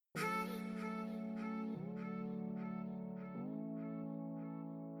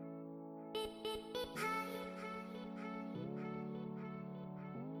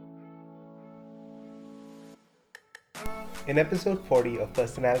In episode 40 of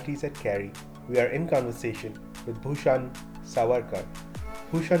Personalities at Carey, we are in conversation with Bhushan Savarkar.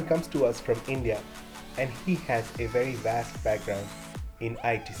 Bhushan comes to us from India and he has a very vast background in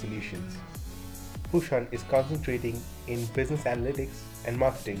IT solutions. Bhushan is concentrating in business analytics and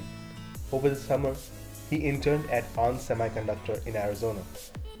marketing. Over the summer, he interned at ON Semiconductor in Arizona.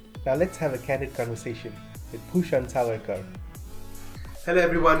 Now let's have a candid conversation with Bhushan Savarkar. Hello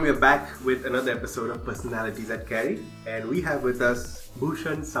everyone, we are back with another episode of Personalities at Carey, and we have with us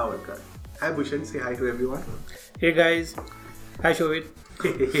Bhushan Savarkar. Hi Bhushan, say hi to everyone. Hey guys, hi Shovit.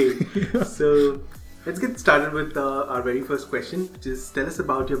 Hey. So let's get started with our very first question, which is tell us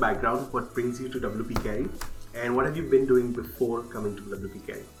about your background, what brings you to WP Carey, and what have you been doing before coming to WP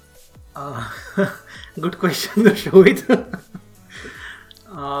Carey? Good question, Shovit.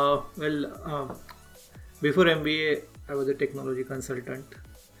 Before MBA, I was a technology consultant.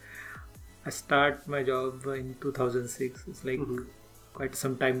 I started my job in 2006. It's like quite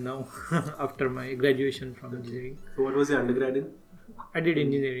some time now after my graduation from engineering. So what was your undergrad in? I did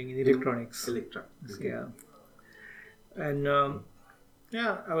engineering in electronics. Electronics. Okay. Yeah. And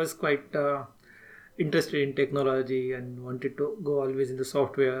I was quite interested in technology and wanted to go always in the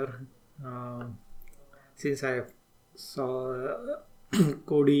software. Since I saw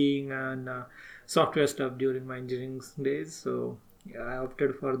coding and software stuff during my engineering days, so yeah, I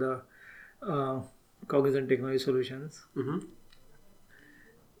opted for the Cognizant Technology Solutions. Mm-hmm.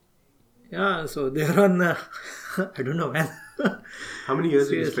 Yeah, so they're on. I don't know, man. How many years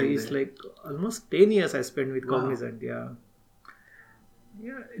Seriously, did you it's spend there? like almost 10 years I spent with Wow. Cognizant. Yeah,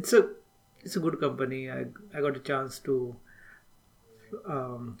 it's a good company. I got a chance to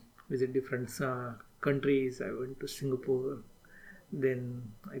visit different countries. I went to Singapore.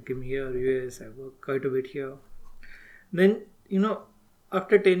 Then I came here, US. I worked quite a bit here. Then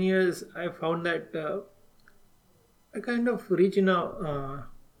after 10 years, I found that I kind of reached at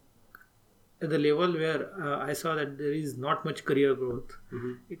the level where I saw that there is not much career growth.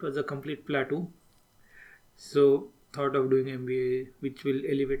 Mm-hmm. It was a complete plateau. So thought of doing MBA, which will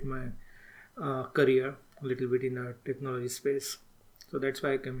elevate my career a little bit in a technology space. So that's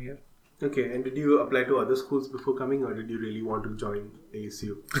why I came here. Okay, and did you apply to other schools before coming, or did you really want to join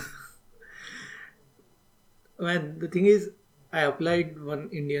ASU? Man, the thing is, I applied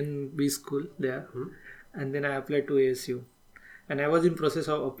one Indian B school there, Hmm? and then I applied to ASU, and I was in process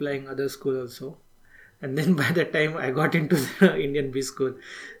of applying other school also. And then by the time I got into the Indian B school,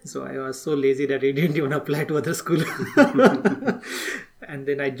 so I was so lazy that I didn't even apply to other school. And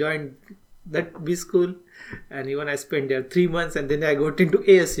then I joined that B school, and even I spent there 3 months, and then I got into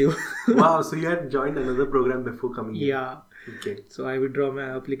ASU. Wow, so you had joined another program before coming here? Yeah. Okay. So I withdraw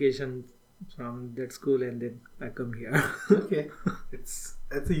my application from that school, and then I come here. Okay.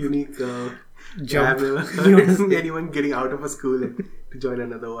 That's a unique Jump. I've never heard anyone getting out of a school and to join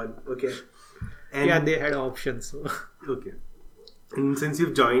another one. Okay. And, Yeah, they had options. So. Okay. And since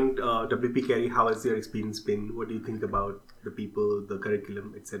you've joined WP Carey, how has your experience been? What do you think about the people, the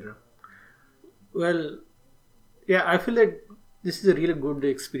curriculum, etc.? Well, yeah, I feel that this is a really good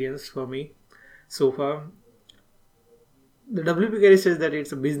experience for me so far. The WP Carey says that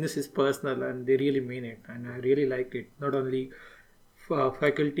it's a business is personal, and they really mean it, and I really liked it. Not only for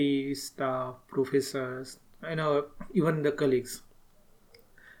faculty, staff, professors, even the colleagues.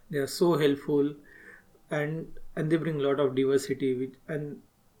 They are so helpful, and they bring a lot of diversity.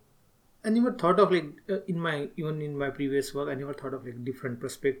 I never thought of even in my previous work, I never thought of like different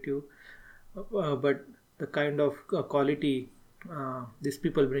perspective. But the kind of quality these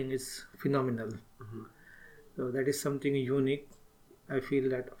people bring is phenomenal. Mhm. So that is something unique. I feel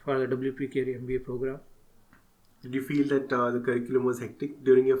that for the WP Carey MBA program. Did you feel that the curriculum was hectic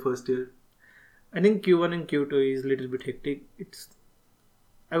during your first year? I think Q1 and Q2 is a little bit hectic.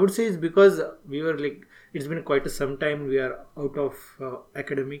 I would say it's because we were like, it's been quite some time we are out of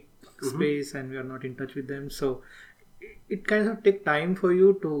academic space and we are not in touch with them. So it kind of take time for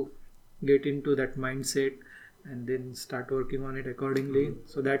you to get into that mindset and then start working on it accordingly.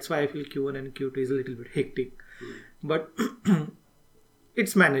 So that's why I feel Q1 and Q2 is a little bit hectic. But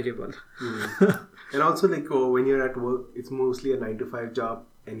it's manageable. And also, like when you're at work, it's mostly a 9 to 5 job,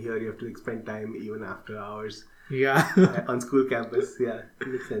 and here you have to like, spend time even after hours Yeah. on school campus. Yeah, it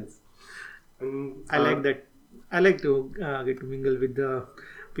makes sense. I like that. I like to get to mingle with the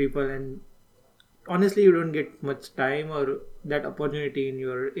people, and honestly, you don't get much time or that opportunity in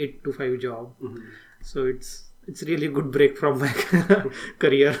your 8 to 5 job. Mhm. So it's really a good break from my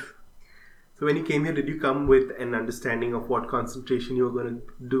career. So when you came here, did you come with an understanding of what concentration you were going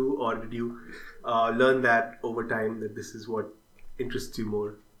to do, or did you learn that over time that this is what interests you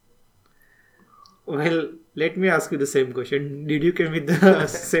more? Well, let me ask you the same question. Did you come with the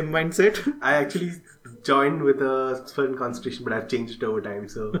same mindset? I actually joined with a certain concentration, but I've changed it over time.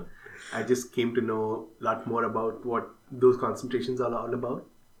 So I just came to know a lot more about what those concentrations are all about,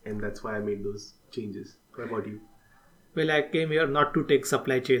 and that's why I made those changes. What about you? Well, I came here not to take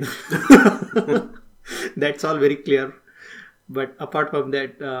supply chain. That's all very clear. But apart from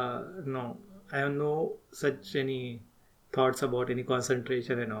that, no, I have no such any thoughts about any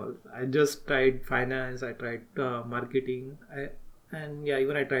concentration and all. I just tried finance, I tried marketing, and yeah,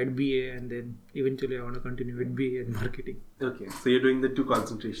 even I tried BA, and then eventually I want to continue with BA and marketing. Okay, so you're doing the two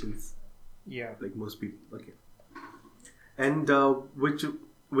concentrations Yeah. like most people. Okay, and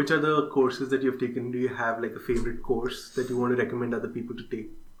which are the courses that you've taken? Do you have like a favorite course that you want to recommend other people to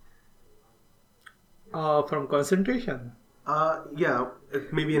take? From concentration. Yeah,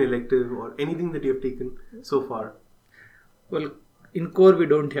 maybe an elective or anything that you have taken so far. Well, in core we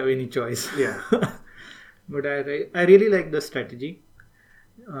don't have any choice. Yeah. But I really like the strategy.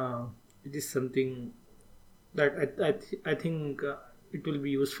 It is something that I think it will be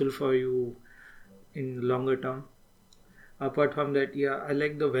useful for you in longer term. Apart from that, yeah, I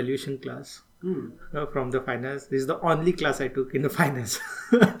like the valuation class from the finance. This is the only class I took in the finance.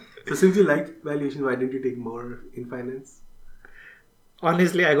 So since you like valuation, why didn't you take more in finance?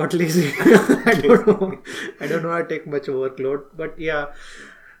 Honestly, I got lazy. I don't know. I don't know how to take much workload. But yeah,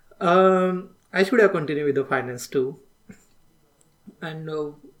 I should have continued with the finance too. And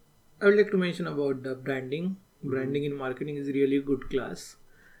I would like to mention about the branding. Branding in marketing is really good class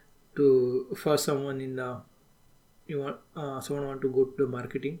to for someone in the someone want to go to the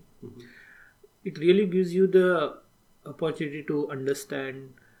marketing. It really gives you the opportunity to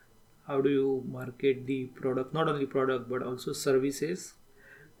understand how do you market the product, not only product but also services,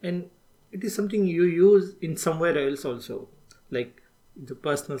 and it is something you use in somewhere else also, like the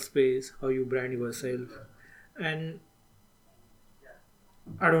personal space, how you brand yourself, and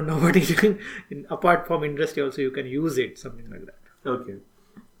I don't know what it is. Apart from industry also you can use it, something like that. Okay,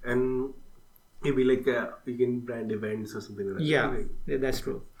 and maybe like you can brand events or something like that. Yeah, right? yeah, that's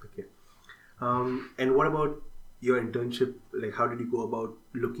true. Okay. And what about your internship? Like, how did you go about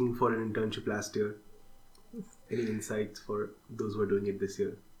looking for an internship last year? Any insights for those who are doing it this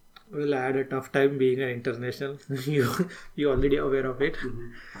year? Well, I had a tough time being an international. You already aware of it.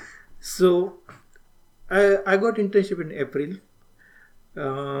 So I got internship in April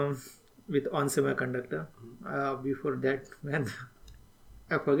with On Semiconductor. Before that, man,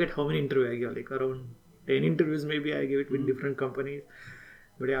 I forget how many interviews I gave. Like around 10 interviews maybe I gave it with different companies.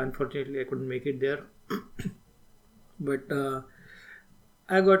 But yeah, unfortunately I couldn't make it there. But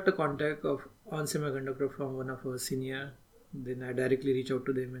I got the contact of On Semiconductor from one of our senior. Then I directly reached out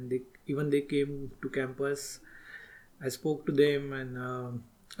to them, and they came to campus. I spoke to them, and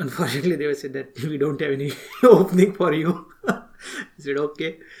unfortunately they said that we don't have any opening for you. I said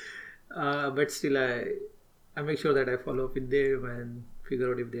okay, but still I make sure that I follow up with them and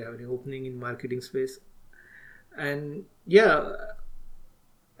figure out if they have any opening in marketing space. And yeah,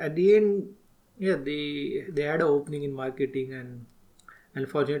 at the end, yeah, they had an opening in marketing, and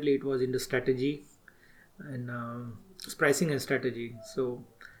unfortunately it was in the strategy and pricing and strategy. So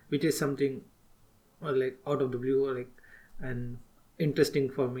which is something like out of the blue, like, and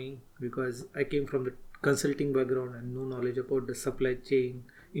interesting for me because I came from the consulting background and no knowledge about the supply chain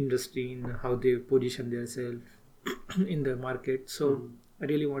industry and how they position themselves in the market. So I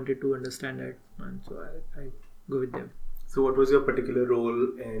really wanted to understand that, and so I go with them. So, what was your particular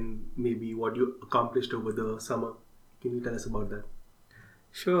role and maybe what you accomplished over the summer? Can you tell us about that?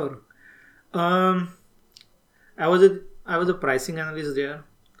 Sure. Um, I was a pricing analyst there.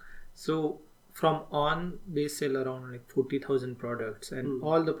 So from On they sell around like 40,000 products, and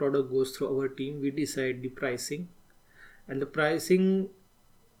all the product goes through our team. We decide the pricing, and the pricing,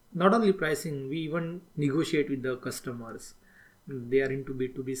 not only pricing, we even negotiate with the customers. They are into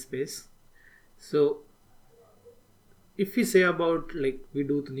B2B space. So if we say about like we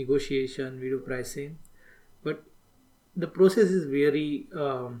do the negotiation, we do pricing, but the process is very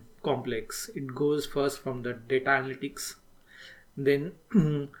complex. It goes first from the data analytics, then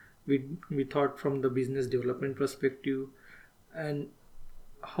we thought from the business development perspective, and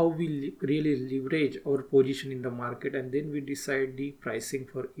how we really leverage our position in the market, and then we decide the pricing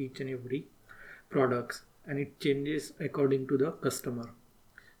for each and every products, and it changes according to the customer.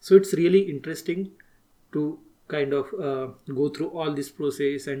 So it's really interesting to kind of go through all this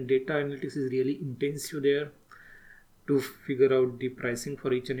process, and data analytics is really intensive there to figure out the pricing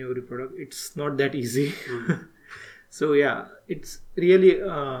for each and every product. It's not that easy. So yeah, it's really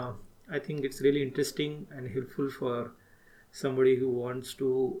I think it's really interesting and helpful for somebody who wants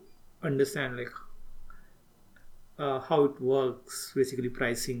to understand like how it works, basically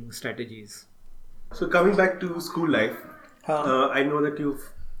pricing strategies. So coming back to school life, Huh. I know that you've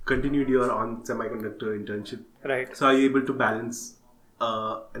continued your on semiconductor internship. Right. So are you able to balance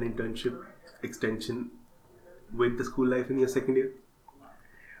an internship extension with the school life in your second year?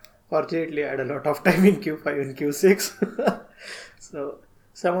 Fortunately, I had a lot of time in Q5 and Q6. So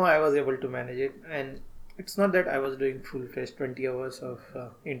somehow I was able to manage it. And it's not that I was doing full fledged 20 hours of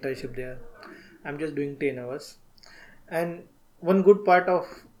internship there. I'm just doing 10 hours. And one good part of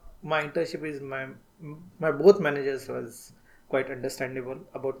my internship is my both managers was quite understandable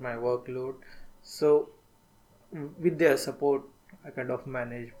about my workload. So with their support, I kind of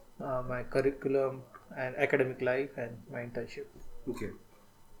manage my curriculum and academic life and my internship. Okay.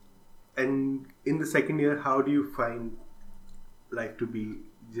 And in the second year, how do you find life to be?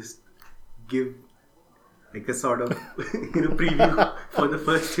 Just give like a sort of preview for the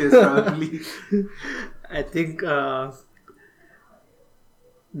first years probably. I think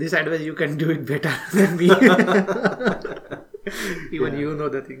this advice you can do it better than me. Even Yeah. you know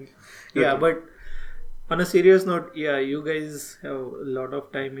the thing. Yeah, Okay. but on a serious note, yeah, you guys have a lot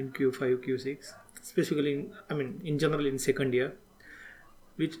of time in Q5, Q6, especially in general in second year,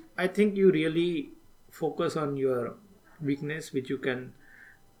 which I think you really focus on your weakness, which you can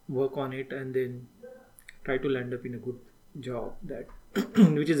work on it and then try to land up in a good job that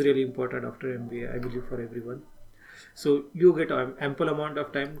which is really important after MBA, I believe, for everyone. So you get ample amount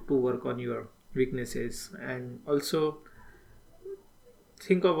of time to work on your weaknesses, and also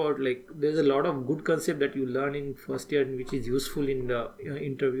think about, like, there's a lot of good concept that you learn in first year and which is useful in the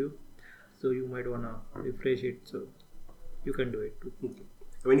interview, so you might want to refresh it, so you can do it too. Okay.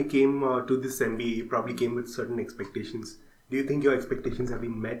 When you came to this MBA, you probably came with certain expectations. Do you think your expectations have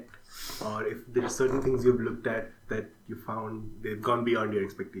been met, or if there are certain things you've looked at that you found they've gone beyond your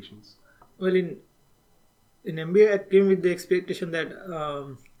expectations? Well, in MBA I came with the expectation that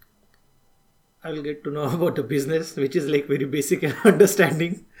I'll get to know about the business, which is like very basic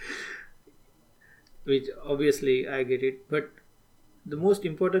understanding, which obviously I get it. But the most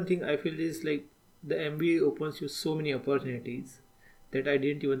important thing I feel is like the MBA opens you so many opportunities that I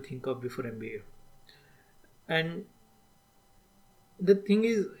didn't even think of before MBA. And the thing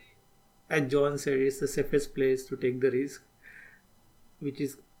is, as John said, it's the safest place to take the risk, which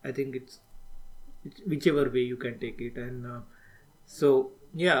is, I think it's whichever way you can take it. And so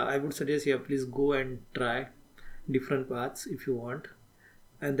yeah, I would suggest, yeah, please go and try different paths if you want.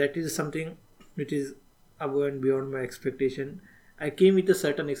 And that is something which is above and beyond my expectation. I came with a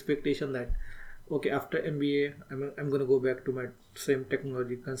certain expectation that okay, after MBA I'm going to go back to my same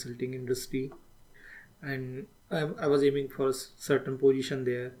technology consulting industry, and I was aiming for a certain position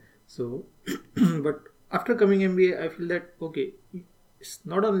there. So but after coming MBA I feel that okay, it's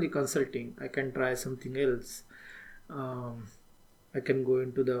not only consulting, I can try something else. um, I can go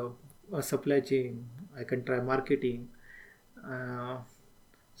into the supply chain, I can try marketing. uh,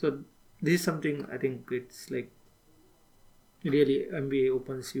 so this is something I think it's like really MBA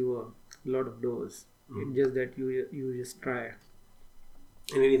opens you a lot of doors. It's just that you just try.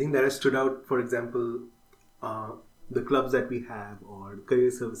 And anything that has stood out, for example, the clubs that we have or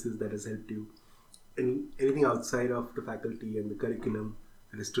career services that has helped you, anything outside of the faculty and the curriculum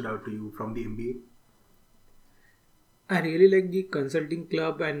that has stood out to you from the MBA? I really like the consulting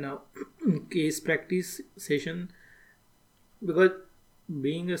club and case practice session, because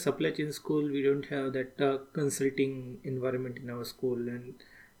being a supply chain school, we don't have that consulting environment in our school, and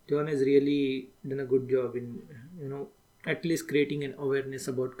John has really done a good job in at least creating an awareness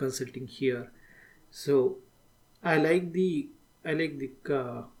about consulting here. So I like the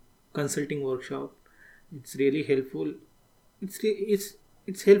consulting workshop. It's really helpful.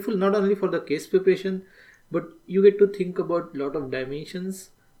 It's helpful not only for the case preparation, but you get to think about lot of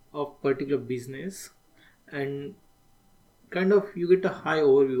dimensions of particular business, and kind of you get a high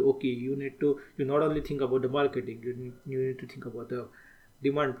overview. Okay, you not only think about the marketing, you need to think about the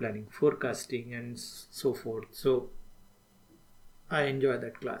demand planning, forecasting, and so forth. So I enjoy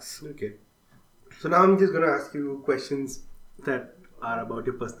that class. Okay. So now I'm just going to ask you questions that are about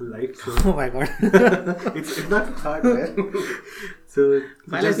your personal life. So Oh my god. it's not hard, man. So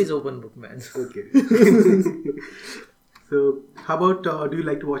My just- life is open book, man. okay. So how about do you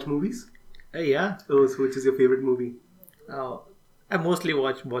like to watch movies? Yeah. Oh, so which is your favorite movie? I mostly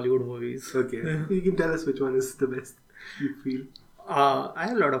watch Bollywood movies. Okay, you can tell us which one is the best you feel. I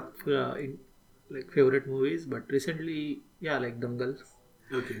have a lot of favorite movies, but recently, yeah, like Dangal.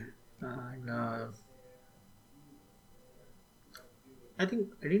 Okay. And I think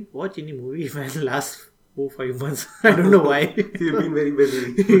I didn't watch any movie in the last 4-5 months. I don't know why. You've been very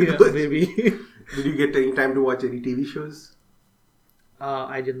busy. Yeah, maybe. Did you get any time to watch any TV shows?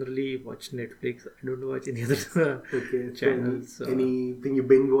 I generally watch Netflix. I don't watch any other Okay. channels. So anything you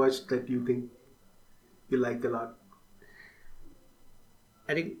binge watched that you think you liked a lot?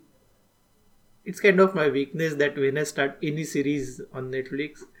 I think it's kind of my weakness that when I start any series on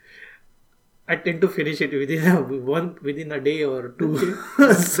Netflix, I tend to finish it within a day or two.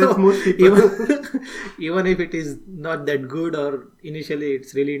 That's most people. Even if it is not that good or initially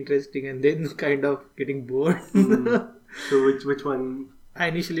it's really interesting and then kind of getting bored. So which one? I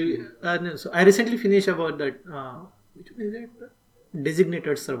recently finished about that. Which one is it?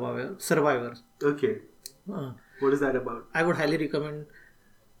 Designated Survivor. Okay. Uh, What is that about? I would highly recommend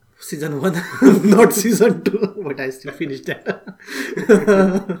season 1, not season 2, but I still finished that.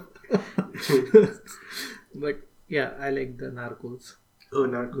 But yeah, I like the Narcos. Oh,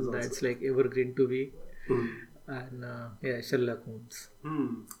 Narcos. That's also. like evergreen to me. Hmm. And Sherlock Holmes.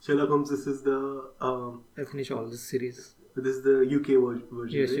 Sherlock Holmes. This is the I finished all the series. this is the UK version.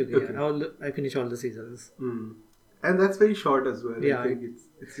 Yes, right? UK. Yeah. I finished all the seasons. And that's very short as well. Yeah. I think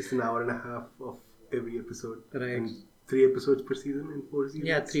it's just an hour and a half of every episode. Right. And 3 episodes per season and 4 seasons.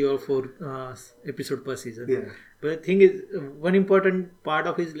 Yeah, 3 or 4 episode per season. Yeah. But the thing is, one important part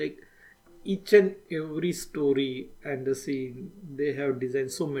of it is like each and every story and the scene they have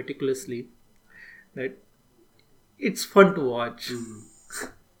designed so meticulously that it's fun to watch.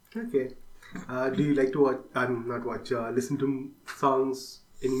 Okay. Do you like to watch? Not watch. Listen to songs.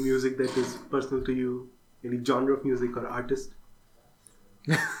 Any music that is personal to you? Any genre of music or artist?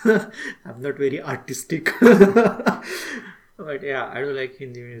 I'm not very artistic, but yeah, I do like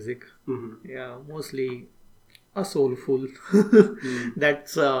Hindi music. Yeah, mostly a soulful.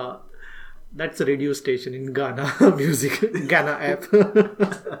 That's a radio station in Ghana music, Ghana app.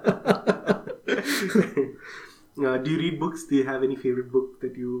 Do you read books? Do you have any favorite book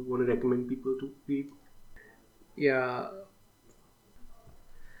that you want to recommend people to read? Yeah.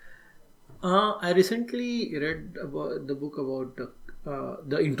 I recently read about the book about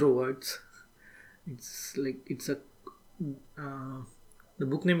the introverts. The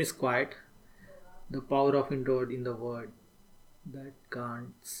book name is Quiet: The Power of Introvert in the World That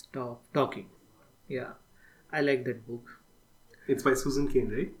Can't Stop Talking. Yeah, I like that book. It's by Susan Cain,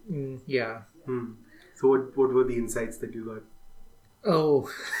 right? Yeah. So what were the insights that you got? Oh,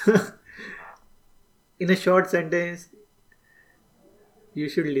 in a short sentence, you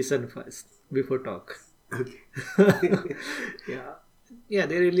should listen first before talk. Okay. Yeah,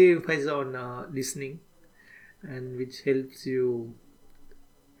 they really emphasize on listening, and which helps you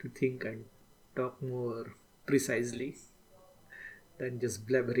to think and talk more precisely than just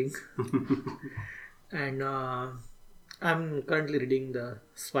blabbering. And I'm currently reading the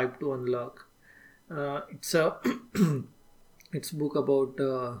Swipe to Unlock. It's a it's book about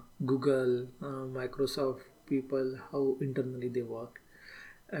Google, Microsoft people, how internally they work,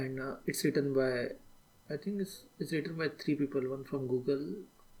 and it's written by, I think it's written by 3 people, one from Google,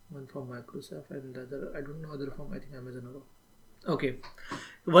 one from Microsoft, and the other I don't know, other from I think Amazon or okay,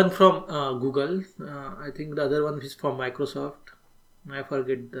 one from Google. I think the other one is from Microsoft. I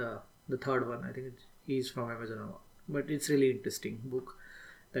forget the third one. I think he's from Amazon, but it's really interesting book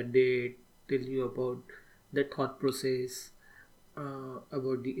that they tell you about the thought process,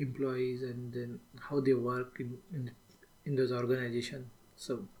 about the employees, and then how they work in those organizations.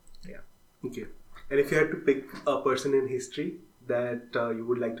 So yeah. Okay. And if you had to pick a person in history that you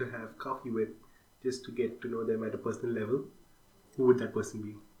would like to have coffee with, just to get to know them at a personal level, who would that person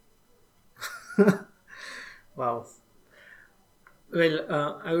be? Wow.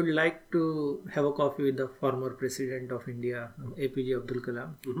 Well, I would like to have a coffee with the former president of India, APJ Abdul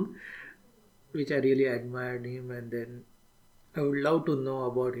Kalam, which I really admired him, and then I would love to know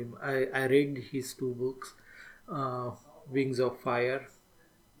about him. I read his 2 books, Wings of Fire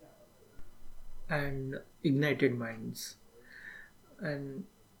and Ignited Minds. And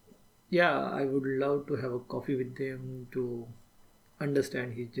yeah, I would love to have a coffee with them to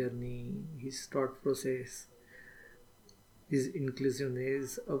understand his journey, his thought process, his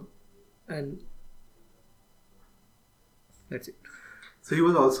inclusiveness, and that's it. So he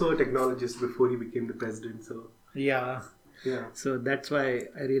was also a technologist before he became the president. So Yeah. yeah. So that's why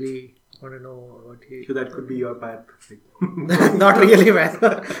I really want to know about him. So that could be your path. Not really, man.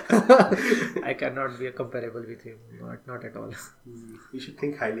 I cannot be comparable with him. Not at all. You should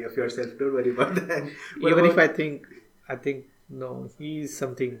think highly of yourself. Don't worry about that. Even if I think no, he is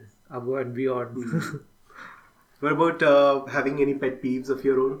something above and beyond. What about having any pet peeves of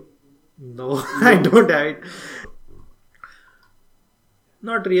your own? No, I don't have it.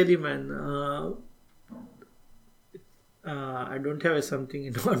 Not really, man. I don't have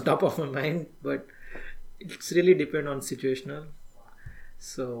something on top of my mind, but it's really depend on situational.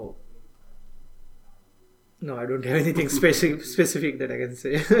 So no, I don't have anything specific that I can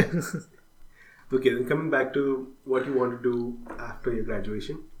say. Okay, then coming back to what you want to do after your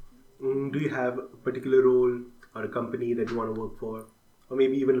graduation, do you have a particular role or a company that you want to work for, or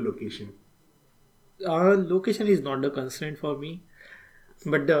maybe even a location? Location is not the constraint for me,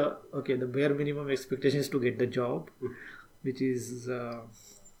 but the bare minimum expectation is to get the job, which is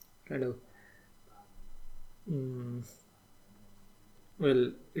kind of mm,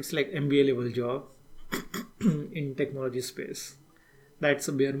 well, it's like MBA level job in technology space. That's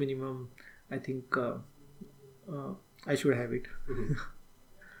a bare minimum. I think I should have it.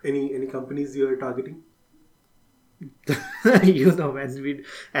 Any companies you are targeting? Man,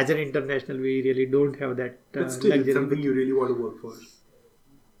 as an international, we really don't have that But still, it's luxury. something you really want to work for.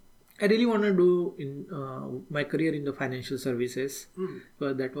 I really want to do in my career in the financial services,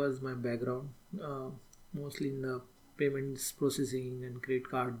 because that was my background, mostly in the payments processing and credit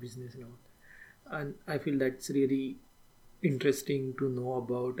card business and all. And I feel that's really interesting to know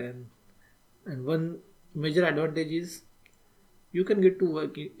about. And one major advantage is you can get to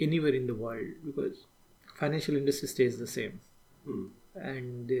work anywhere in the world, because financial industry stays the same,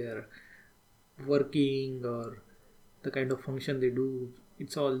 and their working or the kind of function they do,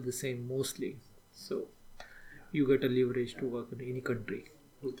 it's all the same mostly. So you get a leverage to work in any country.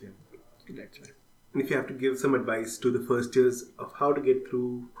 Okay. That's right. And if you have to give some advice to the first years of how to get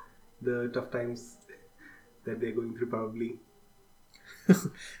through the tough times that they're going through, probably.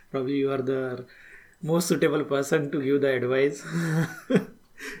 Probably you are the most suitable person to give the advice.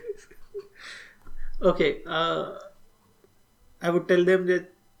 Okay, I would tell them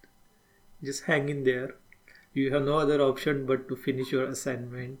that just hang in there. You have no other option but to finish your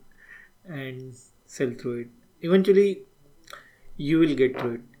assignment and sail through it. Eventually, you will get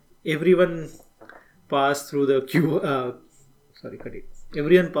through it. Everyone passed through the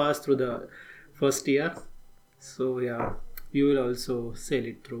Everyone passed through the first year. So yeah, you will also sail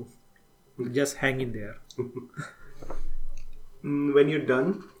it through. Just hang in there. When you're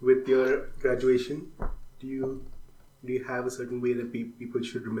done with your graduation, do you have a certain way that people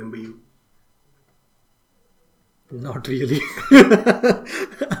should remember you? Not really.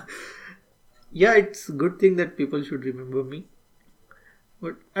 Yeah, it's a good thing that people should remember me.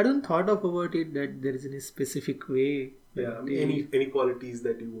 But I don't thought of about it that there is any specific way. Yeah, any qualities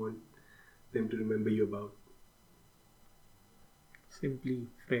that you want them to remember you about? Simply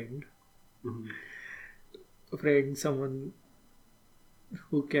friend. Mhm. A friend, someone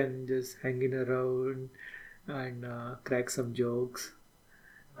who can just hang in around and crack some jokes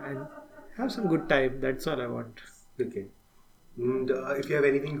and have some good time. That's all I want. Okay. And if you have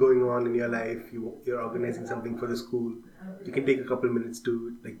anything going on in your life, you're organizing something for the school, you can take a couple minutes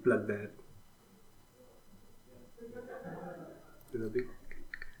to like plug that. Is that big?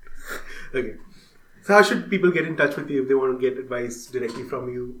 Okay. So how should people get in touch with you if they want to get advice directly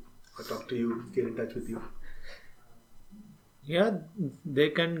from you or talk to you, get in touch with you? Yeah, they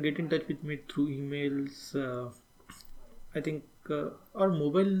can get in touch with me through emails. I think our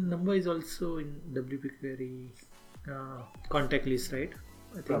mobile number is also in WP Query contact list, right?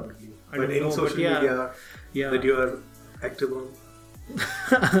 I think. Probably. I But don't any know, social yeah, media yeah. that you are active on?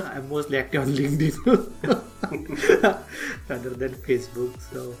 I'm mostly active on LinkedIn rather than Facebook.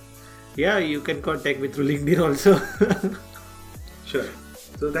 So yeah, you can contact me through LinkedIn also. Sure.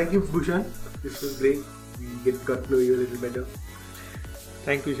 So thank you, Bhushan. This was great. We got to know you a little better.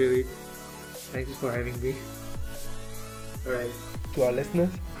 Thank you, Shavit. Thank you for having me. Alright. To our listeners,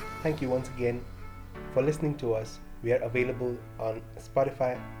 thank you once again for listening to us. We are available on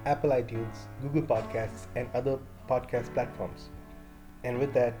Spotify, Apple iTunes, Google Podcasts, and other podcast platforms. And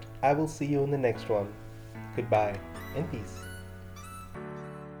with that, I will see you in the next one. Goodbye and peace.